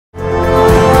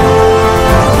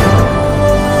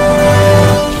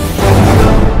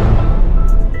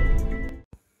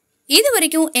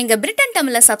வரைக்கும் எங்க பிரிட்டன்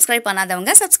தமிழை சப்ஸ்கிரைப்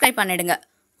பண்ணாதவங்க சப்ஸ்கிரைப் பண்ணிடுங்க.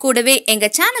 கூடவே எங்க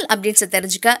சேனல் அப்டேட்ஸ்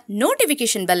தெரிஞ்சுக்க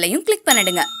நோட்டிபிகேஷன் பெல்லையும் கிளிக்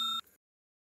பண்ணிடுங்க.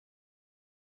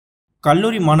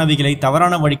 கல்லூரி மாணவிகளை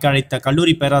தவறான வழிக்கு அழைத்த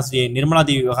கல்லூரி பேராசிரியை நிர்மலா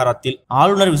தேவி விவகாரத்தில்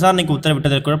ஆளுநர் விசாரணைக்கு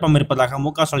உத்தரவிட்டதில் குழப்பம் இருப்பதாக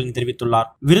மு.க.ஸ்டாலின் தெரிவித்துள்ளார்.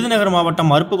 விருதுநகர்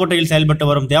மாவட்டம் அருப்புக்கோட்டையில் செயல்பட்டு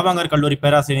வரும் தேவாங்கர் கல்லூரி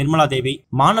பேராசிரியர் நிர்மலா தேவி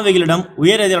மாணவிகளிடம்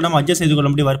உயரதிகாரிடம் அட்ஜஸ்ட் செய்து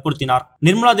கொள்ளும்படி வற்புறுத்தினார்.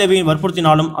 நிர்மலா தேவியின்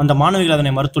வற்புறுத்தினாலும் அந்த மாணவிகள்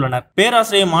அதனை மறுத்துள்ளனர்.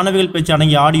 பேராசிரியர் மாணவிகள் பேச்சு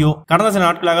அடங்கிய ஆடியோ கடந்த சில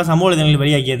நாட்களாக சமூக வலைதளங்களில்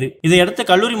வெளியாகியது. இதையடுத்து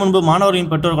கல்லூரி முன்பு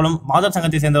மாணவர்களின் பெற்றோர்களும் மாதர்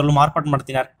சங்கத்தை சேர்ந்தவர்களும் ஆர்ப்பாட்டம்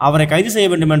நடத்தினர். அவரை கைது செய்ய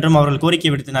வேண்டும் என்றும் அவர்கள்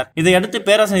கோரிக்கை விடுத்தனர். இதையடுத்து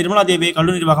பேராசிரியர் நிர்மலா தேவியை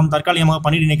கல்லூரி நிர்வாகம் தற்காலிகமாக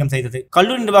பணியிட நீக்கம் செய்தது.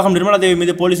 கல்லூரி நிர்வாகம் நிர்மலா தேவி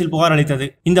மீது போலீசில் புகார் அளித்தது.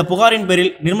 இந்த புகாரின்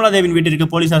பேரில் நிர்மலா தேவியின் வீட்டிற்கு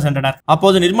போலீசார் சென்றனர்.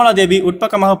 அப்போது நிர்மலா தேவி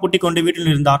உட்பக்கமாக பூட்டிக் கொண்டு வீட்டில்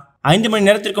இருந்தார். 5 மணி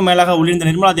நேரத்திற்கும் மேலாக உள்ளிருந்த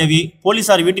நிர்மலா தேவியை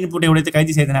போலீசார் வீட்டின் பூட்டை உடைத்து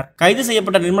கைது செய்தனர். கைது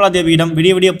செய்யப்பட்ட நிர்மலா தேவியிடம்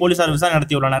விடிய போலீசார் விசாரணை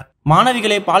நடத்தியுள்ளனர்.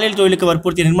 மாணவிகளை பாலியல் தொழிலுக்கு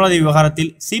வற்புறுத்திய நிர்மலா தேவி விவகாரத்தில்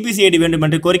சிபிசிஐடி வேண்டும்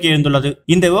என்று கோரிக்கை எழுந்துள்ளது.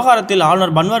 இந்த விவகாரத்தில்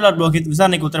ஆளுநர் பன்வாரிலால் புரோஹித்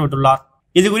விசாரணைக்கு உத்தரவிட்டுள்ளார்.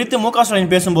 இதுகுறித்து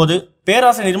மு.க.ஸ்டாலின் பேசும்போது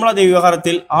பேராசிரியர் நிர்மலா தேவி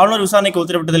விவகாரத்தில் ஆளுநர் விசாரணைக்கு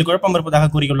உத்தரவிட்டதில் குழப்பம்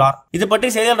இருப்பதாக கூறியுள்ளார். இதுபற்றி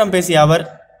செய்தியாளரிடம் பேசிய அவர்,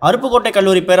 அருப்புக்கோட்டை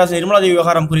கல்லூரி பேராசிரியர் நிர்மலா தேவி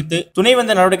விவகாரம் குறித்து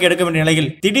துணைவேந்தர் நடவடிக்கை எடுக்க வேண்டிய நிலையில்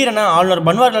திடீரென ஆளுநர்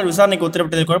பன்வாரிலால் விசாரணைக்கு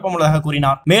உத்தரவிட்டதில் குழப்பம் உள்ளதாக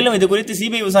கூறினார். மேலும் இது குறித்து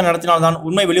சிபிஐ விசாரணை நடத்தினால்தான்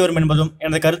உண்மை வெளிவரும் என்பதும்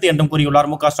எனது கருத்து என்றும் கூறியுள்ளார்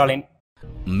மு.க.ஸ்டாலின்.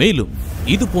 மேலும்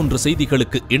இது போன்ற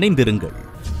செய்திகளுக்கு இணைந்திருங்கள்.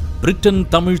 பிரிட்டன்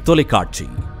தமிழ் தொலைக்காட்சி.